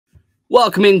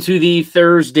Welcome into the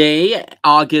Thursday,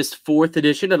 August 4th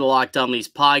edition of the Locked On Leafs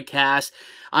podcast.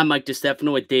 I'm Mike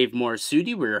DiStefano with Dave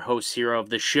Morassutti. We're your hosts here of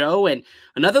the show, and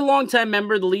another longtime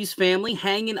member of the Leafs family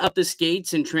hanging up the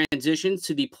skates and transitions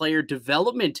to the player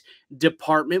development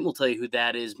department. We'll tell you who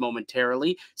that is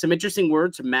momentarily. Some interesting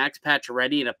words from Max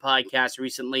Pacioretty in a podcast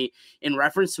recently in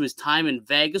reference to his time in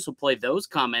Vegas. We'll play those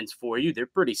comments for you. They're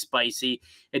pretty spicy.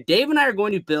 And Dave and I are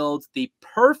going to build the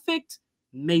perfect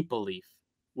Maple Leaf.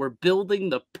 We're building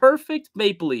the perfect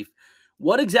Maple Leaf.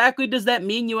 What exactly does that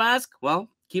mean, you ask? Well,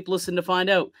 keep listening to find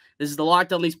out. This is the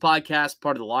Locked On Leafs podcast,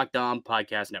 part of the Locked On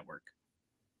Podcast Network.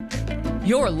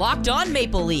 You're Locked On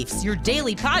Maple Leafs, your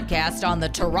daily podcast on the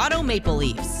Toronto Maple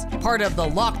Leafs, part of the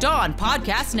Locked On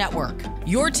Podcast Network,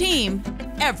 your team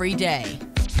every day.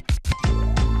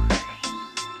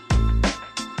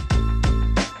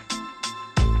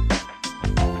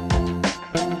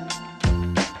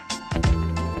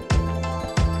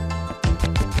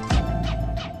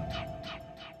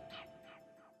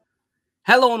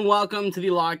 Hello and welcome to the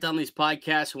Locked On Leafs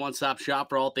podcast, one-stop shop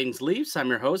for all things Leafs. I'm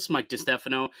your host, Mike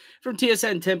DiStefano from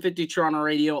TSN 1050 Toronto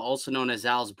Radio, also known as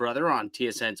Al's brother on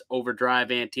TSN's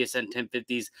Overdrive and TSN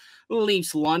 1050's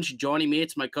Leafs Lunch. Joining me,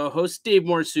 it's my co-host, Dave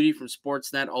Morassutti from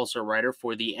Sportsnet, also a writer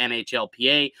for the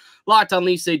NHLPA. Locked On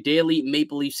Leafs, a daily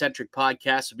Maple Leaf-centric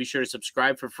podcast, so be sure to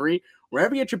subscribe for free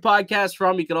wherever you get your podcast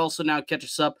from. You can also now catch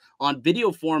us up on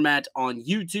video format on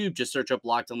YouTube. Just search up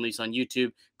Locked On Leafs on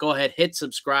YouTube. Go ahead, hit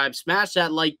subscribe, smash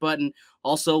that like button.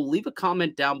 Also, leave a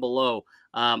comment down below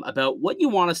about what you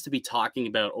want us to be talking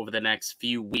about over the next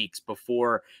few weeks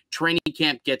before training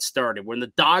camp gets started. We're in the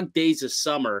dog days of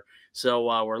summer,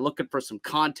 so we're looking for some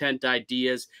content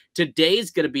ideas.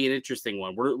 Today's going to be an interesting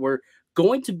one. We're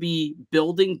going to be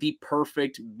building the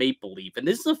perfect Maple Leaf. And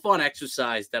this is a fun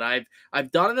exercise that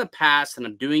I've done in the past, and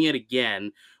I'm doing it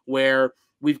again, where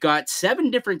we've got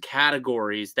 7 different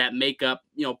categories that make up,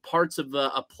 parts of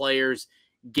a player's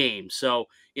game. So,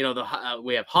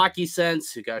 we have hockey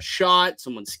sense, we got shot,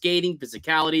 someone skating,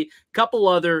 physicality, a couple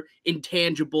other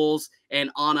intangibles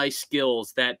and on-ice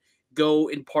skills that go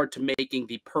in part to making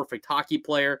the perfect hockey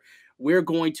player. We're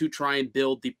going to try and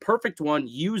build the perfect one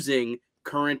using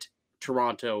current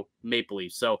Toronto Maple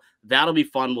Leafs. So that'll be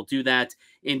fun. We'll do that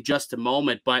in just a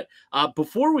moment. But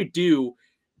before we do,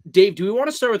 Dave, do we want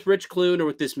to start with Rich Clune or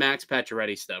with this Max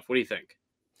Pacioretty stuff? What do you think?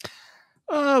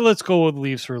 Let's go with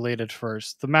Leafs related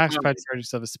first. The Max Pacioretty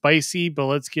stuff is spicy, but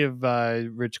let's give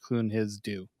Rich Clune his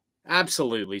due.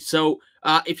 Absolutely. So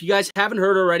if you guys haven't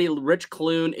heard already, Rich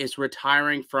Clune is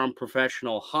retiring from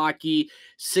professional hockey,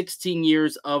 16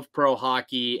 years of pro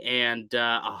hockey and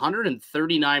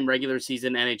 139 regular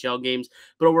season NHL games,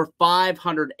 but over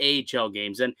 500 AHL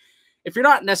games. And if you're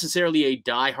not necessarily a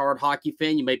diehard hockey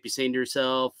fan, you might be saying to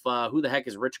yourself, who the heck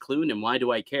is Rich Clune and why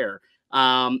do I care?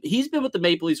 He's been with the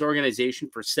Maple Leafs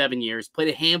organization for 7 years, played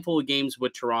a handful of games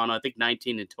with Toronto, I think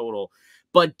 19 in total,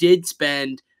 but did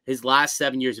spend his last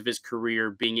 7 years of his career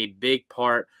being a big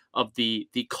part of the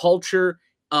culture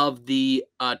of the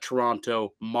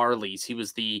Toronto Marlies. He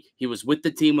was with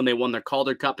the team when they won their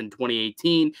Calder Cup in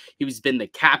 2018. He's been the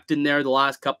captain there the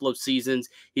last couple of seasons.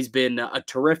 He's been a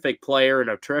terrific player and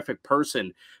a terrific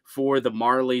person for the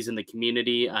Marlies in the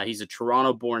community. He's a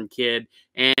Toronto-born kid,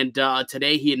 and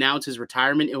today he announced his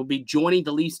retirement. It will be joining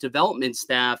the Leafs development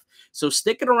staff. So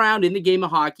sticking around in the game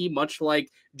of hockey, much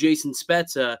like Jason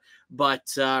Spezza. But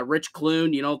Rich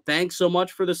Clune, thanks so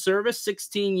much for the service.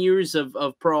 16 years of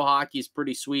pro hockey is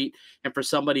pretty sweet. And for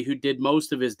somebody who did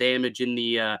most of his damage in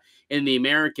the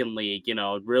American League,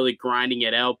 really grinding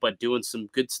it out, but doing some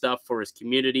good stuff for his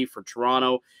community, for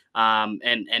Toronto,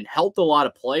 and helped a lot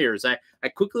of players. I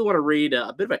quickly want to read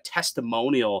a bit of a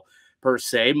testimonial, per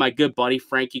se. My good buddy,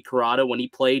 Frankie Corrado, when he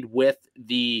played with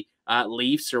the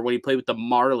Leafs, or when he played with the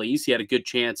Marlies, he had a good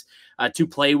chance to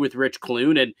play with Rich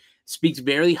Clune and speaks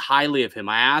very highly of him.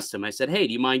 I asked him, I said, hey,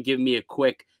 do you mind giving me a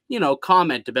quick,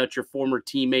 comment about your former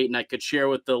teammate? And I could share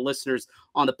with the listeners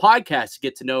on the podcast to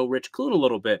get to know Rich Clune a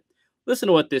little bit. Listen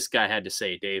to what this guy had to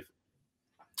say, Dave.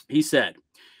 He said,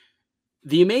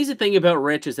 the amazing thing about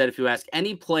Rich is that if you ask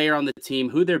any player on the team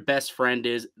who their best friend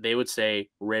is, they would say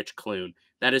Rich Clune.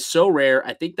 That is so rare.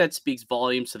 I think that speaks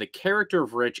volumes to the character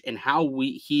of Rich and how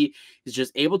he is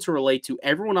just able to relate to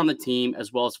everyone on the team,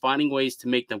 as well as finding ways to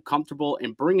make them comfortable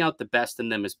and bring out the best in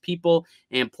them as people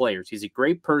and players. He's a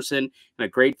great person and a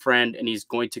great friend, and he's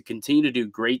going to continue to do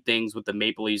great things with the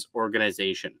Maple Leafs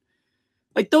organization.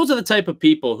 Like, those are the type of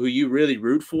people who you really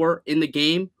root for in the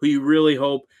game, who you really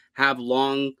hope have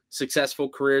long, successful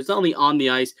careers, not only on the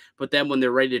ice, but then when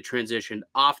they're ready to transition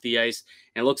off the ice.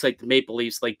 And it looks like the Maple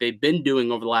Leafs, like they've been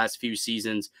doing over the last few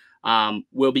seasons,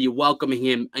 will be welcoming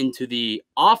him into the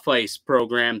off-ice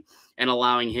program and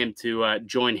allowing him to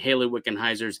join Haley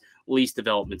Wickenheiser's Leafs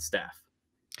development staff.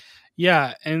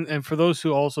 Yeah, and for those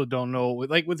who also don't know,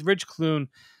 with Rich Clune,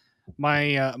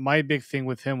 my big thing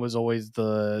with him was always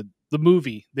the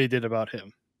movie they did about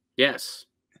him. Yes.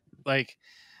 Like,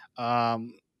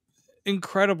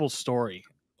 incredible story.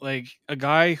 Like, a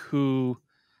guy who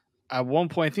at one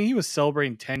point, I think he was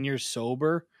celebrating 10 years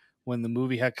sober when the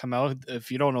movie had come out.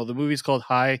 If you don't know, the movie's called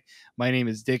Hi, My Name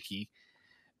is Dickie.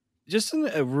 Just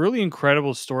a really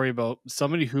incredible story about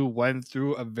somebody who went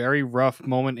through a very rough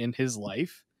moment in his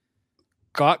life,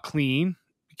 got clean,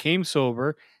 became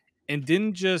sober, and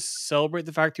didn't just celebrate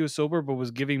the fact he was sober, but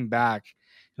was giving back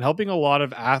and helping a lot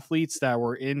of athletes that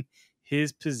were in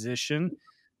his position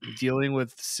dealing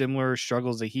with similar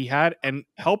struggles that he had and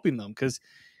helping them, because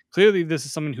clearly this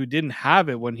is someone who didn't have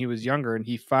it when he was younger, and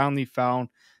he finally found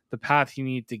the path he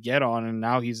needed to get on, and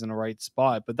now he's in the right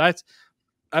spot. But that's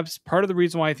part of the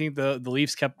reason why I think the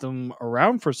Leafs kept him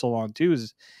around for so long too,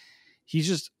 is he's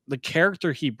just the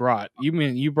character he brought.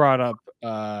 You brought up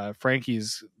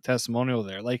Frankie's testimonial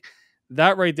there. Like,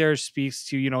 that right there speaks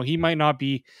to, he might not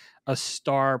be a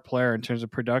star player in terms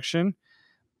of production,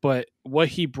 but what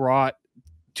he brought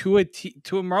to a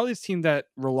Marlies team that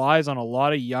relies on a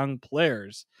lot of young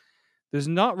players. There's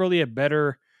not really a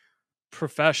better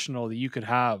professional that you could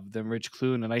have than Rich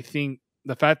Clune. And I think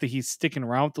the fact that he's sticking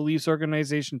around with the Leafs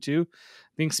organization too,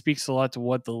 I think speaks a lot to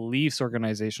what the Leafs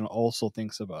organization also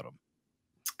thinks about him.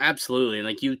 Absolutely. And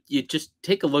like you just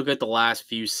take a look at the last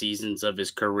few seasons of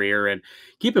his career, and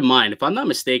keep in mind, if I'm not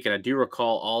mistaken, I do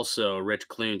recall also Rich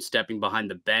Clune stepping behind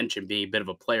the bench and being a bit of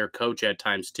a player coach at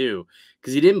times too,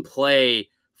 because he didn't play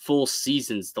full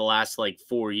seasons the last like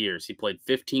 4 years. He played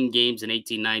 15 games in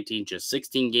 18-19, just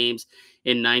 16 games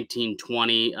in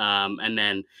 19-20. And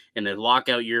then in the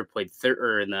lockout year, in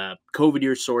the COVID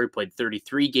year, played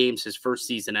 33 games his first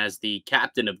season as the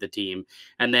captain of the team.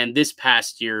 And then this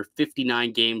past year,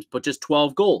 59 games, but just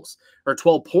 12 goals, or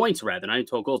 12 points rather, not even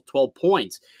 12 goals, 12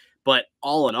 points. But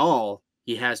all in all,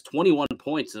 he has 21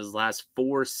 points in his last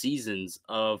 4 seasons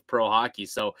of pro hockey.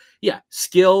 So yeah,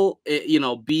 skill,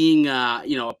 being,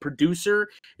 a producer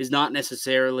is not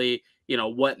necessarily,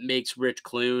 what makes Rich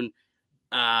Clune,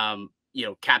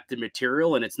 captain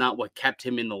material. And it's not what kept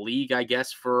him in the league, I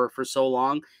guess, for so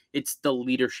long. It's the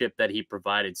leadership that he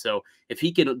provided. So if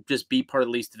he can just be part of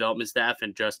the Leafs development staff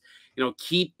and just,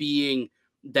 keep being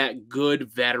that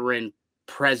good veteran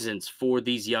presence for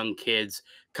these young kids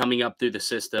coming up through the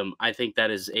system, I think that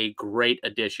is a great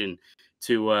addition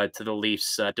to the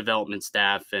Leafs development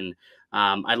staff. And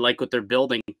I like what they're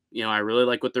building. I really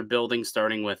like what they're building,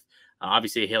 starting with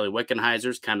obviously Haley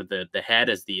Wickenheiser's kind of the head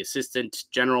as the assistant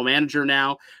general manager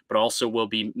now, but also will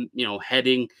be,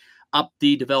 heading up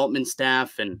the development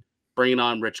staff, and bringing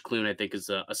on Rich Clune, I think, is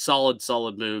a solid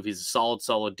move. He's a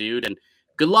solid dude, and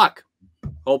good luck.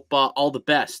 Hope all the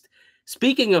best.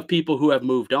 Speaking of people who have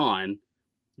moved on,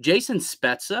 Jason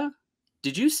Spezza.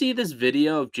 Did you see this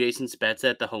video of Jason Spezza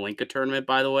at the Holinka tournament,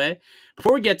 by the way?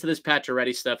 Before we get to this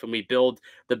Pacioretty stuff and we build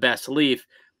the best Leaf,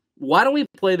 why don't we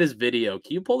play this video?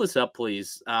 Can you pull this up,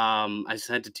 please? I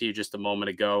sent it to you just a moment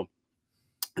ago.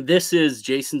 This is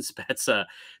Jason Spezza.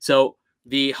 So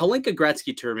the Holinka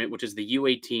Gretzky tournament, which is the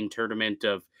U18 tournament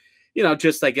of,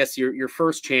 just, I guess, your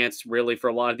first chance really for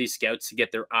a lot of these scouts to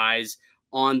get their eyes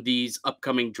on these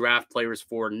upcoming draft players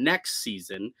for next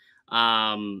season.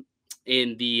 It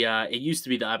used to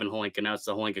be the Ivan Holinka, now it's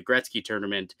the Holinka Gretzky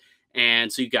tournament. And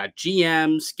so you got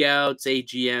GMs, scouts,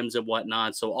 AGMs, and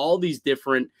whatnot. So all these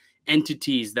different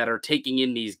entities that are taking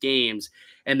in these games.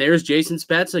 And there's Jason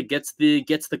Spezza gets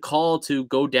the call to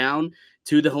go down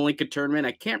to the Holinka tournament.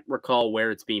 I can't recall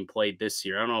where it's being played this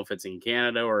year. I don't know if it's in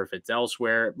Canada or if it's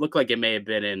elsewhere. It looked like it may have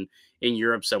been in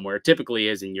Europe somewhere. It typically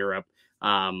is in Europe.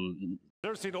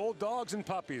 Never seen old dogs and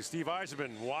puppies. Steve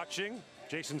Yzerman watching.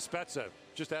 Jason Spezza,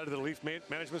 just out of the Leaf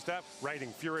management staff, writing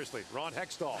furiously. Ron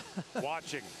Hextall,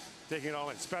 watching, taking it all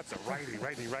in. Spezza,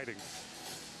 writing.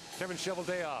 Kevin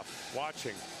Cheveldayoff,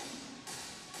 watching.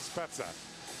 Spezza,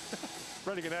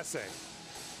 writing an essay.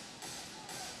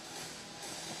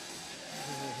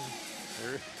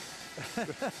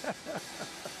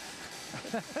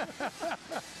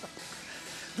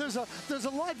 There's a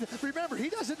lot. Remember, he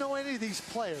doesn't know any of these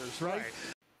players, right?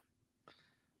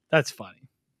 That's funny.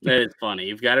 That is funny.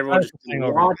 You've got everyone just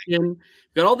watching. You've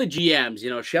got all the GMs,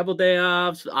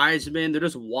 Cheveldayoffs, Yzerman. They're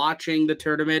just watching the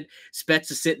tournament.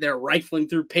 Spezza sitting there rifling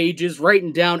through pages,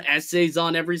 writing down essays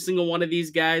on every single one of these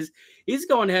guys. He's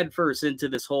going head first into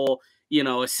this whole,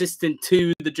 assistant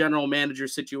to the general manager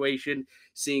situation,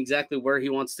 seeing exactly where he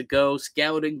wants to go,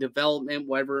 scouting, development,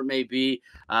 whatever it may be.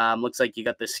 Looks like you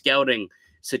got the scouting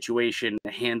situation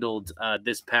handled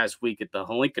this past week at the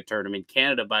Holinka tournament.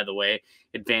 Canada, by the way,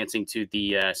 advancing to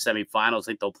the semifinals. I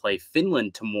think they'll play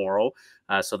Finland tomorrow,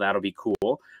 so that'll be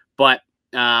cool. But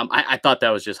I thought that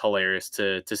was just hilarious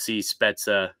to see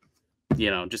Spezza,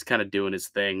 just kind of doing his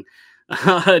thing,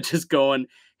 just going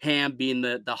ham, being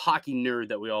the hockey nerd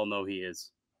that we all know he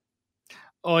is.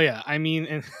 Oh yeah, I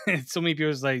mean, and so many people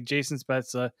was like Jason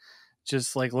Spezza,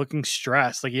 just like looking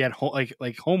stressed, like he had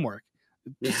like homework.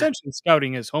 Yeah. Essentially,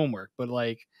 scouting is homework, but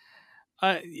like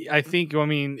I think, I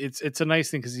mean, it's a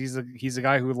nice thing because he's a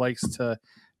guy who likes to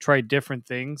try different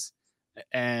things.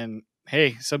 And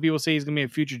hey, some people say he's gonna be a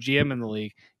future GM in the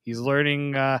league. He's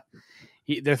learning.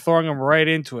 They're throwing him right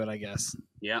into it, I guess.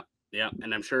 Yeah,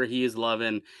 and I'm sure he is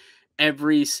loving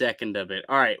every second of it.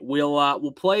 All right,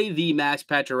 we'll play the Max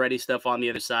Pacioretty stuff on the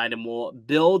other side, and we'll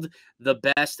build the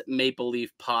best Maple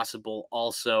Leaf possible.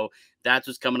 Also, that's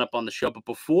what's coming up on the show. But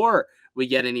before we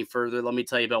get any further, let me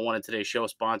tell you about one of today's show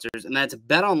sponsors, and that's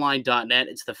BetOnline.net.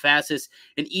 It's the fastest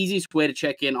and easiest way to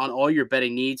check in on all your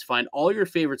betting needs. Find all your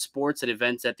favorite sports and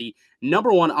events at the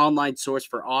 #1 online source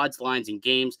for odds, lines, and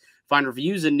games. Find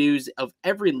reviews and news of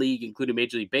every league, including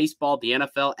Major League Baseball, the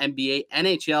NFL, NBA,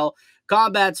 NHL,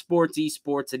 combat sports,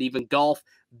 esports, and even golf.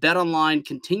 BetOnline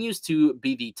continues to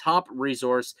be the top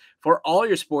resource for all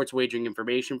your sports wagering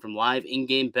information, from live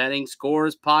in-game betting,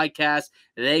 scores, podcasts.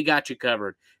 They got you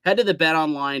covered. Head to the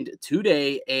BetOnline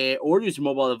today or use your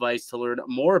mobile device to learn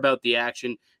more about the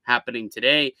action happening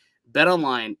today.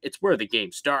 BetOnline, it's where the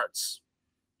game starts.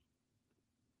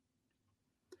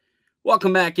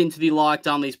 Welcome back into the Locked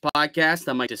On Leafs podcast.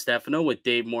 I'm Mike DiStefano with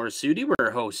Dave Morassutti.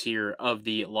 We're hosts here of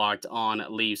the Locked On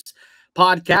Leafs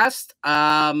podcast.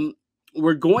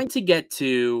 We're going to get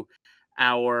to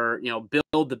our,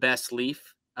 build the best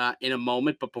Leaf in a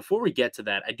moment. But before we get to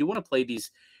that, I do want to play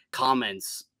these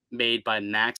comments made by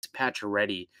Max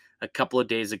Pacioretty a couple of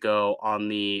days ago on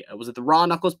was it the Raw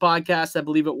Knuckles podcast? I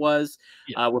believe it was,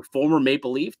 with former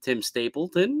Maple Leaf Tim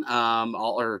Stapleton,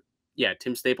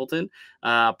 Tim Stapleton,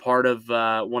 part of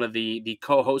one of the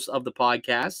co-hosts of the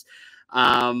podcast.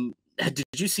 Did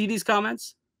you see these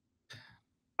comments?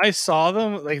 I saw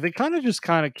them. Like, they kind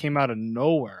of came out of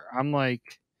nowhere. I'm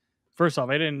like, first off,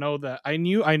 I didn't know that. I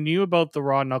knew about the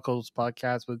Raw Knuckles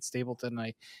podcast with Stapleton.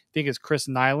 I think it's Chris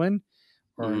Nyland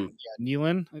or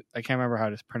Nealon. I can't remember how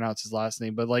to pronounce his last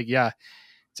name, but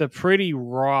it's a pretty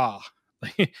raw.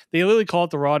 They literally call it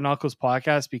the Raw Knuckles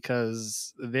podcast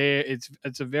because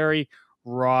it's a very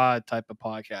raw type of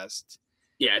podcast.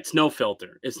 Yeah, it's no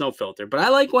filter. But I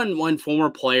like when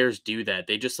former players do that.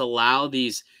 They just allow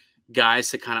these guys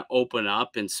to kind of open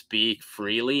up and speak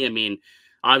freely. I mean,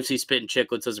 obviously Spittin'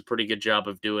 Chicklets does a pretty good job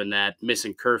of doing that.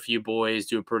 Missing Curfew Boys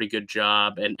do a pretty good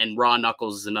job. And Raw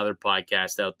Knuckles is another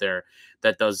podcast out there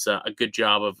that does a good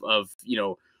job of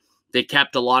they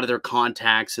kept a lot of their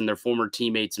contacts and their former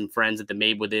teammates and friends that they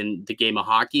made within the game of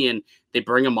hockey, and they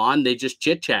bring them on. They just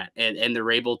chit chat, and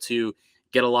they're able to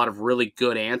get a lot of really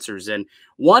good answers. And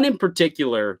one in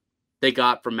particular they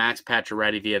got from Max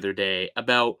Pacioretty the other day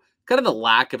about kind of the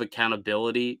lack of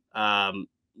accountability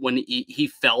when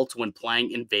he felt when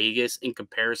playing in Vegas in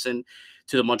comparison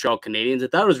to the Montreal Canadiens. I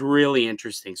thought it was really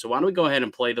interesting. So why don't we go ahead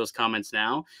and play those comments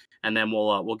now, and then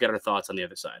we'll get our thoughts on the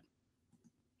other side.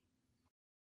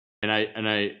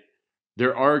 And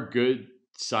there are good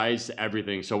sides to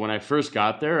everything. So when I first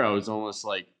got there, I was almost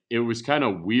like, it was kind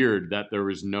of weird that there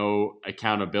was no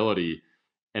accountability.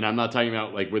 And I'm not talking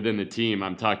about like within the team.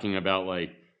 I'm talking about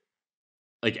like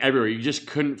everywhere. You just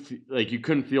couldn't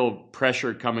feel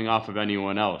pressure coming off of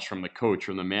anyone else, from the coach,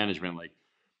 from the management. Like,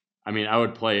 I mean, I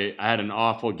had an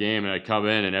awful game and I'd come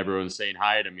in and everyone's saying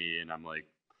hi to me. And I'm like,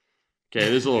 okay,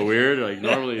 this is a little weird. Like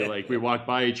normally like we walk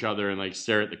by each other and like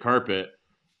stare at the carpet.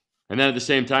 And then at the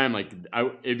same time, like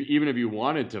even if you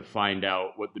wanted to find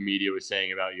out what the media was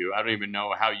saying about you, I don't even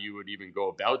know how you would even go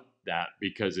about that,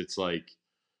 because it's like,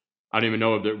 I don't even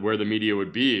know where the media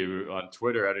would be on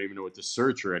Twitter. I don't even know what to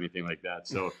search or anything like that.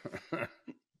 So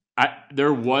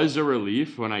there was a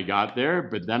relief when I got there,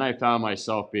 but then I found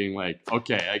myself being like,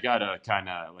 okay, I got to kind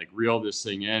of like reel this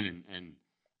thing in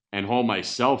and hold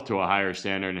myself to a higher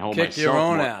standard and hold Kick myself your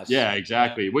own more. ass. Yeah,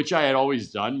 exactly. Yeah. Which I had always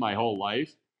done my whole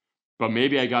life. But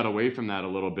maybe I got away from that a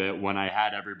little bit when I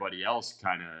had everybody else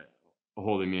kind of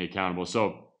holding me accountable.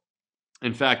 So,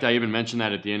 in fact, I even mentioned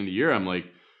that at the end of the year. I'm like,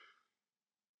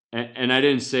 and I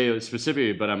didn't say it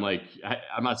specifically, but I'm like,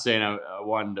 I'm not saying I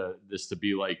wanted this to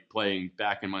be like playing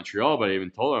back in Montreal, but I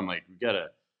even told her, I'm like,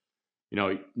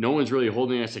 no one's really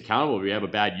holding us accountable. If we have a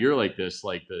bad year like this,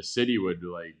 like the city would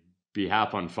like be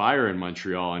half on fire in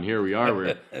Montreal. And here we are,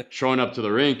 we're showing up to the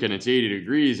rink and it's 80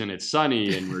 degrees and it's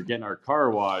sunny and we're getting our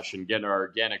car wash and getting our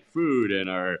organic food and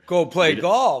our go play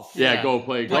golf. Yeah, go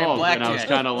play golf. And I was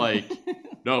kind of like,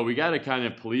 no, we got to kind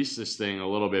of police this thing a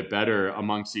little bit better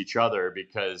amongst each other,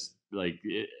 because like,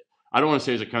 I don't want to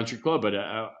say it's a country club, but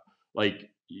like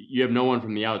you have no one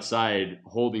from the outside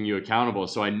holding you accountable.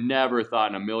 So I never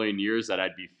thought in a million years that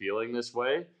I'd be feeling this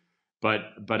way.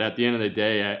 But at the end of the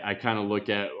day, I kind of look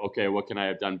at, okay, what can I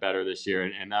have done better this year?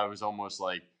 And that was almost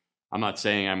like, I'm not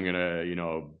saying I'm going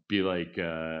to, be like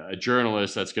a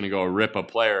journalist that's going to go rip a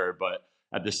player. But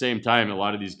at the same time, a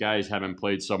lot of these guys haven't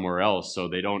played somewhere else, so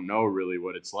they don't know really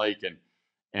what it's like.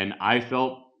 And I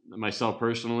felt myself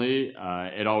personally,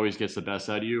 it always gets the best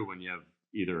out of you when you have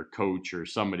either a coach or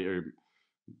somebody, or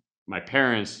my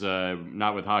parents,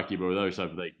 not with hockey, but with other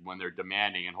stuff, like when they're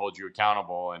demanding and hold you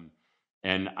accountable.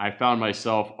 And I found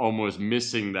myself almost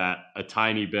missing that a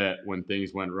tiny bit when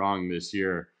things went wrong this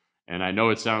year. And I know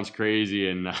it sounds crazy,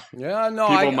 and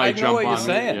people might jump on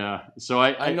me. Yeah, so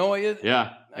I know what you.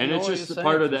 Yeah, and it's just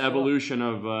part of the evolution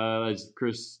of, as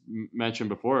Chris mentioned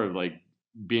before, of like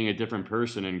being a different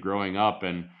person and growing up,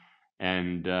 and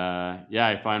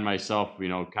I find myself,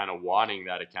 kind of wanting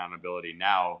that accountability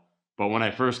now. But when I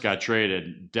first got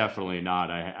traded, definitely not.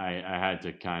 I had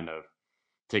to kind of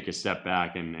take a step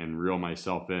back and reel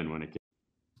myself in when it came.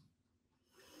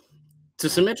 So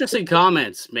some interesting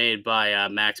comments made by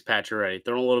Max Pacioretty,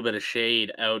 throwing a little bit of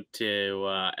shade out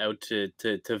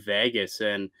to Vegas.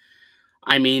 And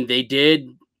I mean, they did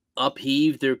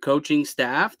upheave their coaching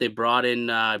staff. They brought in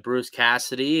Bruce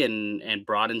Cassidy and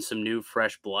brought in some new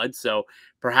fresh blood. So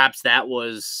perhaps that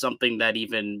was something that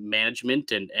even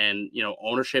management and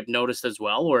ownership noticed as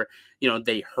well, or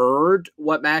they heard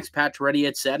what Max Pacioretty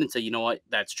had said and said, you know what,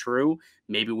 that's true.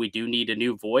 Maybe we do need a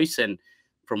new voice. And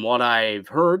from what I've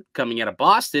heard coming out of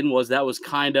Boston was that was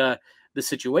kind of the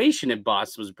situation in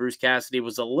Boston. Was Bruce Cassidy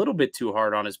was a little bit too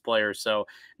hard on his players. So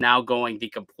now going the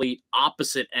complete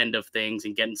opposite end of things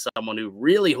and getting someone who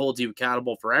really holds you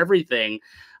accountable for everything,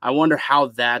 I wonder how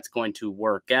that's going to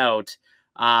work out.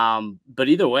 But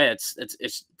either way,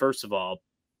 it's first of all,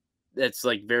 it's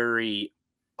like very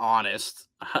honest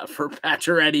for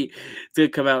Pacioretty to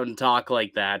come out and talk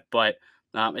like that. But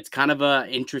it's kind of a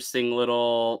interesting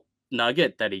little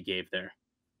nugget that he gave there.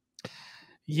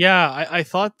 Yeah, I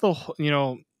thought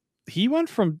he went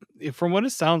from what it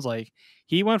sounds like,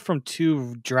 he went from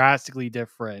two drastically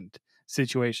different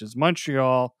situations.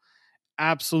 Montreal,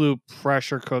 absolute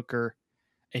pressure cooker,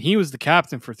 and he was the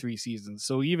captain for 3 seasons.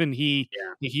 So even he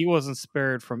wasn't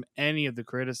spared from any of the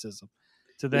criticism.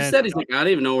 So then he said he's like, I don't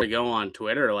even know where to go on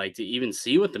Twitter, like to even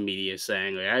see what the media is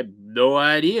saying. Like, I have no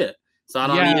idea. It's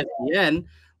not on ESPN.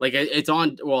 Like it's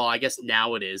on. Well, I guess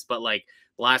now it is, but like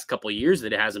the last couple of years,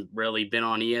 that it hasn't really been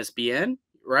on ESPN,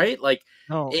 right? Like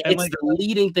it's like the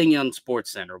leading thing on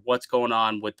SportsCenter. What's going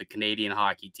on with the Canadian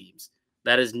hockey teams?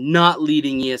 That is not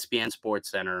leading ESPN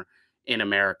SportsCenter in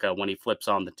America when he flips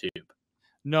on the tube.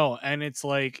 No, and it's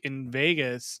like in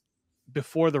Vegas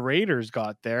before the Raiders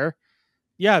got there.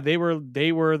 Yeah, they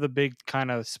were the big kind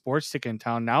of sports stick in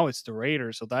town. Now it's the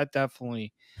Raiders, so that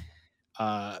definitely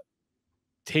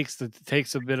takes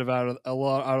a bit of out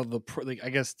of the, like, I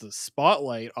guess, the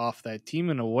spotlight off that team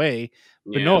in a way.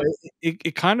 But no,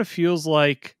 it kind of feels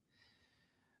like,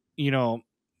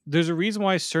 there's a reason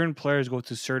why certain players go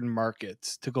to certain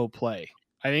markets to go play.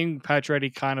 I think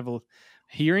Pacioretty kind of,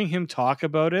 hearing him talk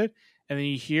about it, and then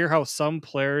you hear how some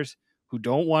players who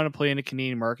don't want to play in a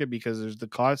Canadian market because there's the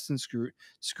constant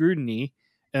scrutiny,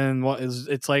 and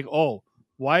it's like, oh,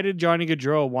 why did Johnny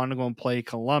Gaudreau want to go and play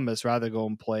Columbus rather than go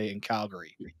and play in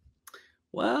Calgary?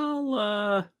 Well,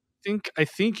 I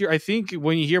think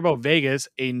when you hear about Vegas,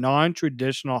 a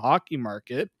non-traditional hockey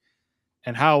market,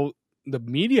 and how the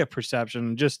media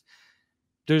perception, just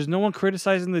there's no one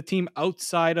criticizing the team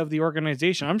outside of the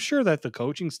organization. I'm sure that the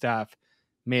coaching staff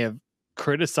may have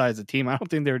criticized the team. I don't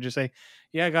think they were just saying,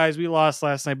 "Yeah, guys, we lost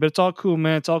last night, but it's all cool,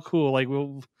 man. It's all cool. Like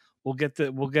we'll get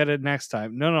it next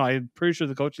time." No, I'm pretty sure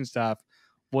the coaching staff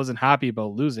wasn't happy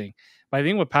about losing. But I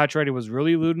think what Pacioretty was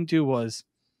really alluding to was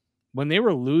when they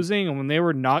were losing and when they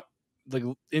were not like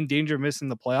in danger of missing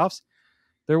the playoffs,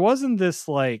 there wasn't this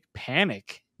like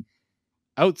panic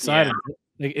outside of,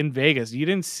 like, in Vegas. You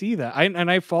didn't see that.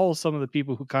 I follow some of the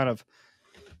people who kind of,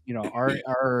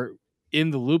 are in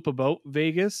the loop about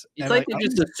Vegas. It's like they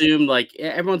just assumed like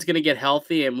everyone's gonna get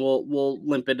healthy and we'll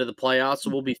limp into the playoffs, so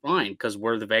we'll be fine because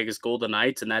we're the Vegas Golden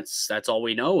Knights, and that's all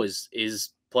we know is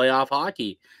playoff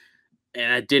hockey.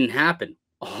 And it didn't happen.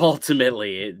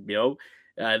 Ultimately,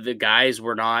 The guys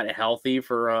were not healthy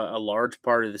for a large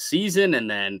part of the season. And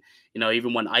then,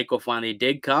 even when Eichel finally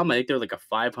did come, I think they're like a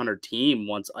 500 team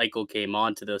once Eichel came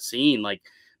onto the scene. Like,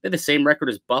 they had the same record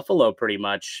as Buffalo pretty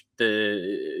much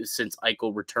since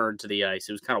Eichel returned to the ice.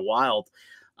 It was kind of wild.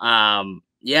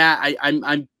 Yeah,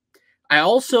 I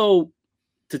also,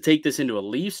 to take this into a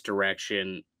Leafs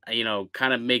direction,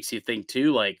 kind of makes you think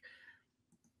too, like,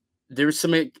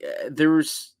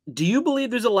 do you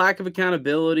believe there's a lack of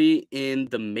accountability in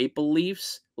the Maple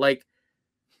Leafs? Like,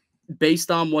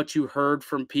 based on what you heard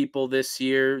from people this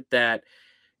year, that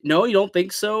no, you don't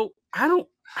think so? I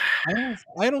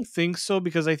don't think so,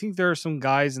 because I think there are some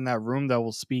guys in that room that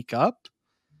will speak up.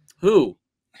 Who?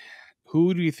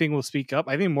 Who do you think will speak up?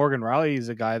 I think Morgan Riley is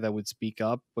a guy that would speak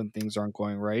up when things aren't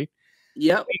going right.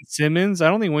 Yep. Wayne Simmons, I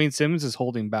don't think Wayne Simmons is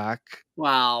holding back.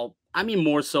 Well, I mean,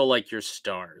 more so like your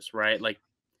stars, right? Like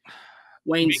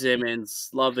Wayne Simmons,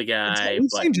 love the guy, We've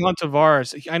but seen John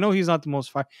Tavares. I know he's not the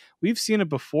most fire. We've seen it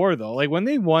before though. Like when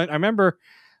they won, I remember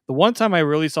the one time I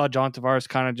really saw John Tavares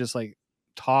kind of just like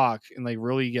talk and like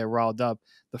really get riled up.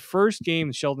 The first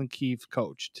game Sheldon Keefe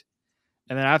coached,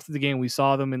 and then after the game we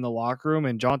saw them in the locker room,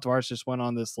 and John Tavares just went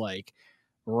on this like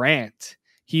rant.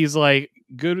 He's like,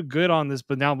 good on this,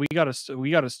 but now we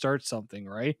gotta start something,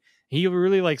 right? He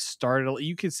really like started.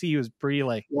 You could see he was pretty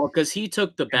like, well, because he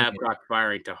took the Babcock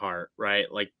firing to heart, right?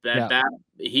 Like yeah.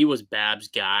 he was Bab's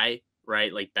guy,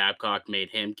 right? Like Babcock made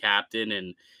him captain,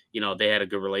 and they had a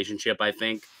good relationship, I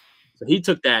think. So he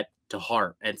took that to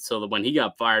heart, and so that when he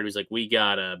got fired, he was like, "We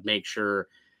gotta make sure,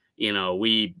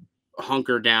 we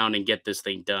hunker down and get this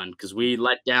thing done, because we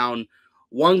let down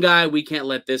one guy, we can't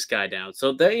let this guy down."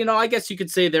 So there, I guess you could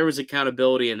say there was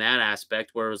accountability in that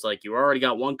aspect, where it was like, you already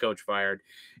got one coach fired.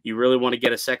 You really want to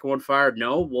get a second one fired?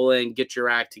 No, well then get your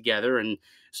act together and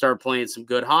start playing some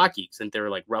good hockey. Since they were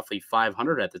like roughly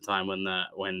 500 at the time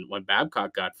when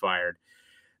Babcock got fired.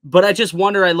 But I just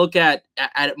wonder. I look at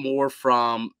it more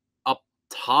from up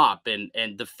top, and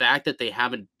the fact that they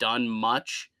haven't done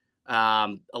much.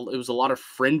 It was a lot of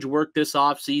fringe work this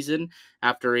offseason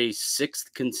after a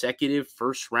 6th consecutive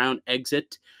first round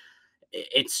exit.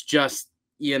 It's just,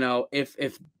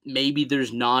 if maybe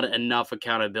there's not enough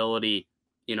accountability,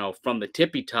 from the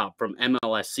tippy top, from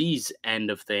MLSC's end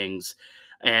of things,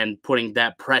 and putting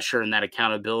that pressure and that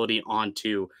accountability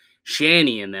onto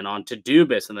Shanny, and then onto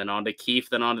Dubas, and then onto Keefe,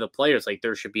 then onto the players. Like,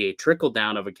 there should be a trickle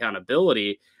down of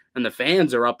accountability, and the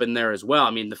fans are up in there as well.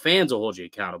 I mean, the fans will hold you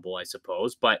accountable, I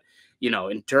suppose, but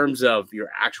in terms of your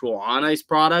actual on ice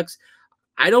products,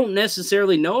 I don't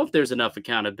necessarily know if there's enough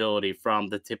accountability from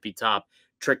the tippy top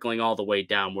trickling all the way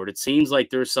downward. It seems like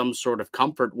there's some sort of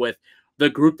comfort with the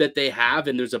group that they have,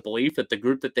 and there's a belief that the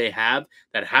group that they have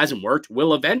that hasn't worked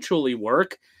will eventually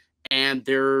work, and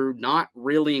they're not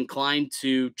really inclined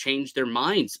to change their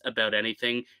minds about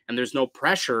anything, and there's no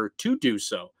pressure to do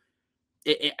so.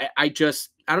 I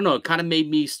don't know. It kind of made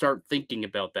me start thinking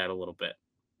about that a little bit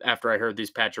after I heard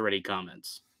these Pacioretty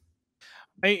comments.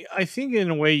 I think in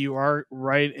a way you are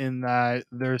right in that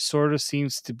there sort of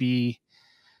seems to be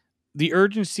the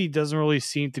urgency doesn't really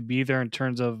seem to be there in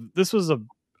terms of this was a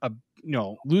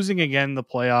losing again in the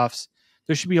playoffs.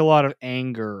 There should be a lot of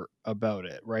anger about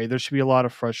it, right? There should be a lot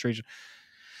of frustration.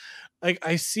 Like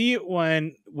I see it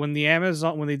when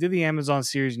they did the Amazon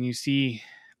series, and you see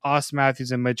Austin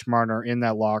Matthews and Mitch Marner in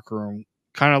that locker room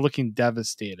kind of looking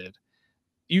devastated.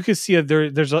 You can see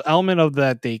there's an element of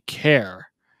that they care.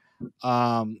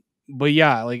 But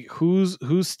yeah, like who's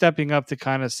stepping up to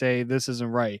kind of say this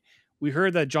isn't right? We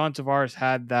heard that John Tavares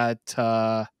had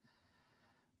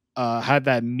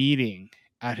that meeting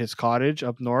at his cottage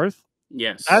up north.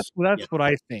 Yes. That's Yeah. what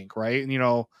I think, right?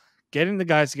 And, getting the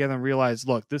guys together and realize,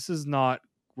 look, this is not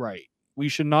right. We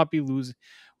should not be losing.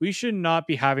 We should not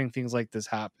be having things like this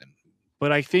happen.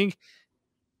 But I think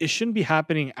it shouldn't be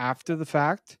happening after the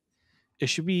fact. It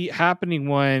should be happening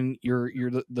when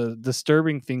the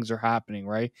disturbing things are happening,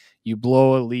 right? You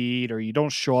blow a lead or you don't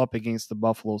show up against the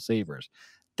Buffalo Sabres.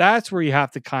 That's where you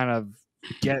have to kind of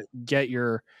get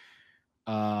your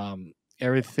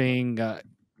everything.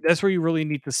 That's where you really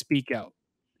need to speak out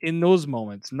in those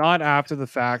moments, not after the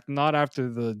fact, not after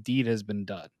the deed has been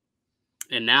done.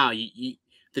 And now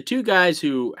the two guys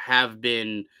who have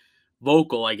been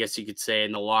vocal, I guess you could say,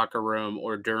 in the locker room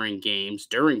or during games,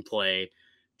 during play,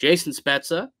 Jason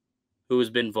Spezza, who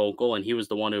has been vocal, and he was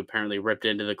the one who apparently ripped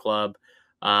into the club.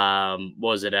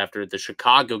 Was it after the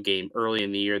Chicago game early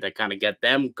in the year that kind of got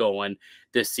them going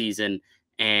this season?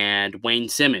 And Wayne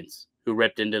Simmons, who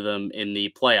ripped into them in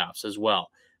the playoffs as well,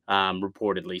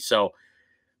 reportedly. So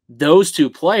those two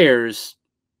players,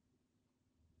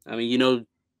 I mean,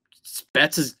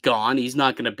 Spets is gone. He's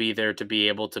not going to be there to be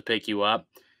able to pick you up.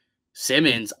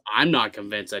 Simmons, I'm not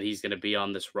convinced that he's going to be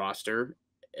on this roster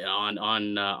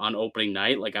on opening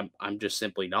night. Like I'm just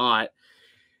simply not.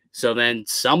 So then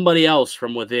somebody else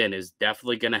from within is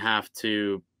definitely going to have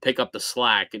to pick up the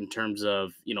slack in terms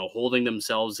of, holding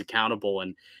themselves accountable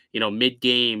and,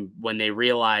 mid-game when they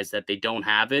realize that they don't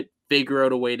have it, figure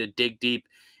out a way to dig deep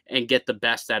and get the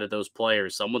best out of those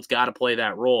players. Someone's got to play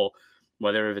that role,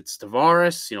 whether it's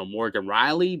Tavares, Morgan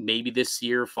Riley, maybe this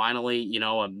year finally,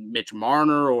 a Mitch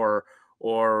Marner or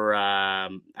I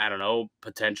don't know,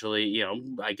 potentially,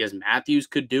 I guess Matthews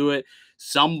could do it.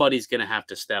 Somebody's going to have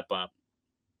to step up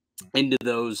into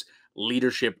those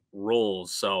leadership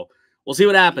roles. So we'll see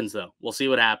what happens, though. We'll see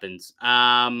what happens.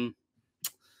 I'm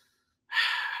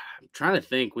trying to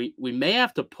think. We may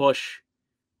have to push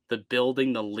the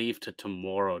building the Leaf to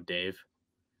tomorrow, Dave.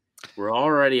 We're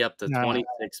already up to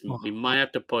 26. We might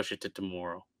have to push it to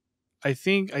tomorrow. I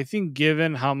think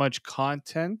given how much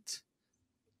content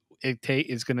we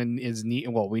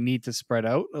need to spread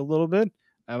out a little bit.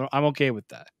 I'm okay with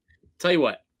that. Tell you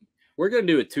what, we're gonna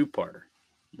do a two-parter.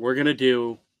 We're gonna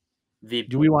do the.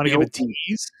 Do we want to give a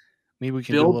tease? Maybe we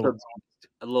can do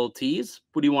a little tease.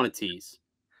 What do you want to tease?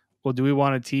 Well, do we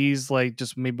want to tease like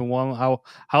just maybe one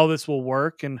how this will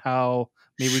work and how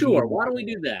maybe sure. Why don't we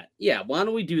do that? Yeah, why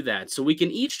don't we do that? So we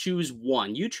can each choose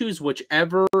one. You choose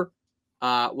whichever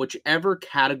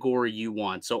category you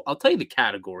want. So I'll tell you the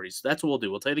categories. That's what we'll do.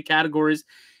 We'll tell you the categories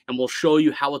and we'll show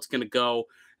you how it's going to go.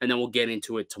 And then we'll get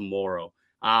into it tomorrow.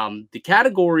 The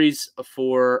categories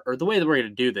or the way that we're going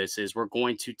to do this is we're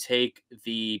going to take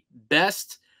the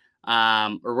best,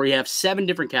 or we have 7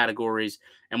 different categories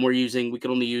and we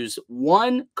can only use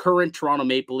one current Toronto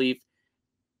Maple Leaf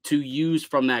to use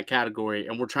from that category.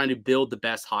 And we're trying to build the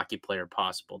best hockey player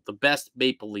possible, the best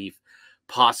Maple Leaf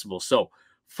possible. So,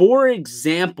 for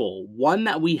example, one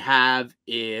that we have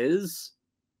is,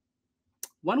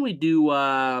 why don't we do,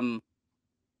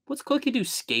 let's quickly do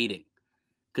skating.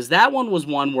 Because that one was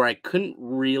one where I couldn't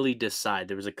really decide.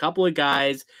 There was a couple of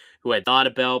guys who I thought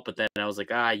about, but then I was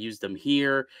like, I used them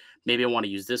here. Maybe I want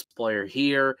to use this player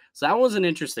here. So that was an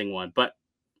interesting one. But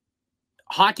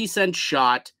hockey sense,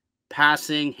 shot,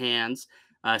 passing, hands,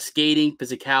 skating,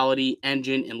 physicality,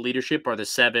 engine, and leadership are the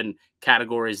 7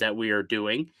 categories that we are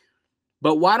doing.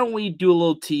 But why don't we do a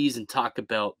little tease and talk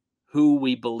about who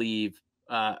we believe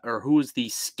or who is the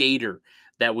skater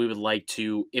that we would like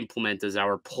to implement as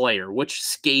our player? Which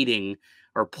skating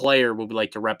or player would we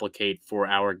like to replicate for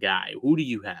our guy? Who do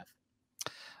you have?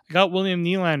 I got William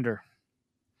Nylander.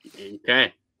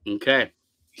 Okay.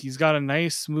 He's got a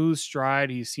nice smooth stride.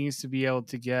 He seems to be able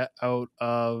to get out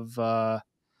of a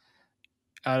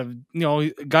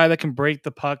guy that can break the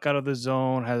puck out of the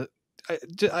zone.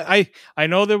 I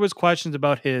know there was questions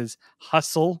about his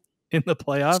hustle in the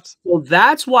playoffs. Well,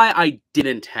 that's why I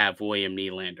didn't have William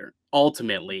Nylander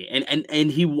ultimately,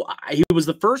 and he was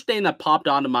the first name that popped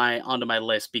onto my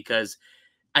list because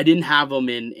I didn't have him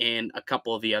in a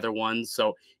couple of the other ones.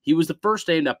 So he was the first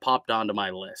name that popped onto my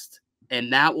list,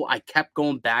 and that I kept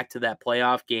going back to that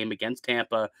playoff game against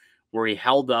Tampa where he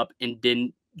held up and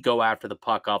didn't go after the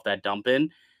puck off that dump in,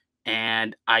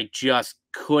 and I just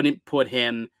couldn't put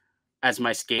him as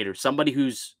my skater. Somebody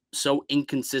who's so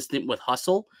inconsistent with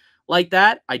hustle like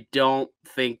that, I don't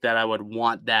think that I would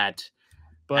want that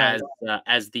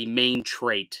as the main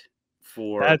trait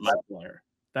for my player.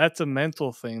 That's a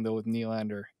mental thing, though, with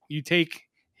Nylander. You take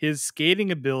his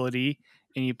skating ability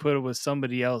and you put it with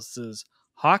somebody else's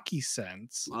hockey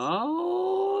sense.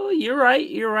 Oh, you're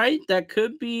right. That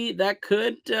could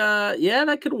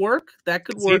work. That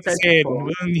could work.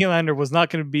 Nylander was not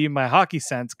going to be my hockey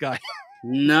sense guy.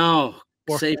 No,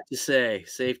 safe to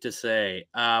say.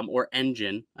 Or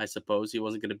engine, I suppose. He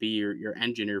wasn't going to be your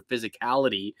engine, your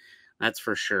physicality. That's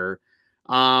for sure.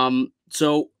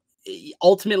 So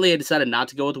ultimately, I decided not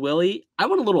to go with Willie. I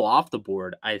went a little off the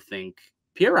board, I think.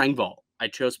 Pierre Engvall. I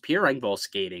chose Pierre Engvall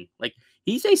skating. Like,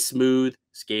 he's a smooth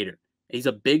skater. He's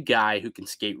a big guy who can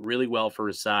skate really well for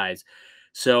his size.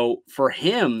 So for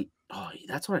him,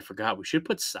 that's what I forgot. We should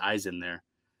put size in there.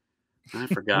 I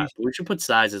forgot. We should put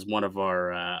size as one of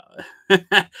our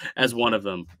as one of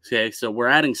them. Okay, so we're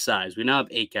adding size. We now have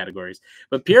 8 categories.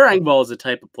 But Pierre Engvall is the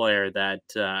type of player that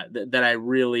that I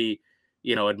really,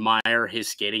 admire his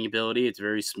skating ability. It's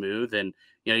very smooth, and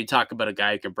you talk about a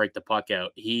guy who can break the puck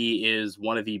out. He is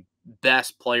one of the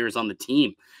best players on the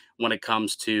team when it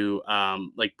comes to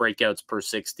like breakouts per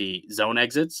 60 zone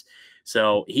exits.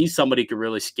 So he's somebody who can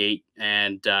really skate,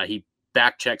 and he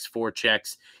back checks,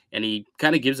 forechecks, and he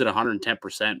kind of gives it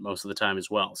 110% most of the time as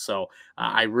well. So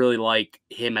I really like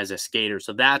him as a skater.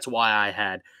 So that's why I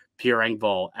had Pierre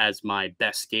Engvall as my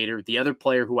best skater. The other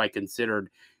player who I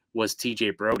considered was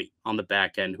TJ Brody on the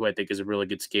back end, who I think is a really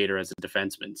good skater as a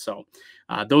defenseman. So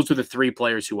those were the three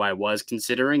players who I was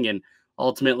considering. And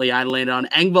ultimately, I landed on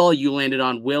Engvall. You landed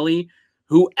on Willie.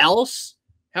 Who else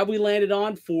have we landed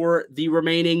on for the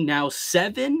remaining now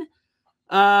 7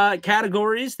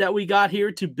 categories that we got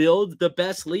here to build the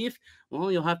best Leaf?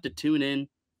 Well, you'll have to tune in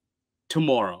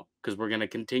tomorrow because we're going to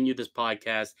continue this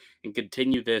podcast and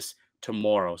continue this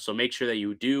tomorrow. So make sure that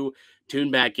you do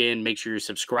tune back in. Make sure you're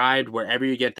subscribed wherever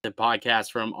you get the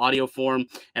podcast from audio form,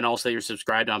 and also you're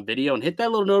subscribed on video, and hit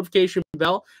that little notification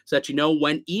bell so that you know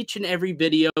when each and every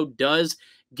video does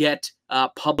get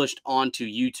published onto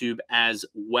YouTube as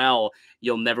well.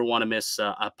 You'll never want to miss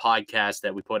a podcast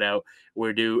that we put out.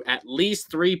 We're due at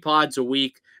least 3 pods a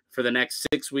week for the next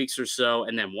 6 weeks or so.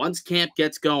 And then once camp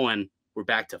gets going, we're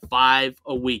back to 5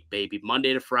 a week, baby.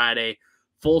 Monday to Friday,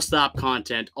 full stop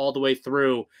content all the way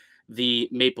through the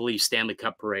Maple Leaf Stanley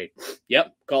Cup parade.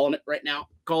 Yep, calling it right now.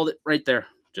 Called it right there.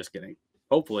 Just kidding.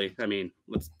 Hopefully, I mean,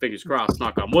 let's fingers crossed,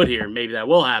 knock on wood here. Maybe that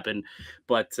will happen.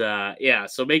 But yeah,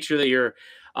 so make sure that you're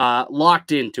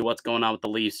locked into what's going on with the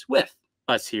Leafs with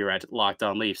us here at Locked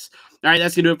On Leafs. All right,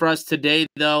 that's going to do it for us today,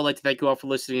 though. I'd like to thank you all for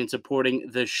listening and supporting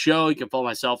the show. You can follow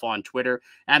myself on Twitter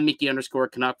at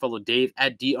Mickey_Canuck. Follow Dave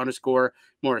at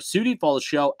D_Morassutti. Follow the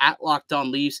show at Locked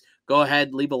On Leafs. Go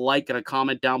ahead, leave a like and a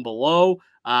comment down below.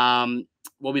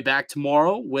 We'll be back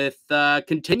tomorrow with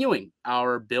continuing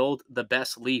our Build the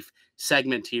Best Leaf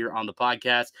segment here on the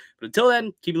podcast. But until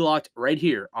then, keep it locked right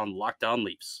here on Locked On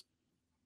Leafs.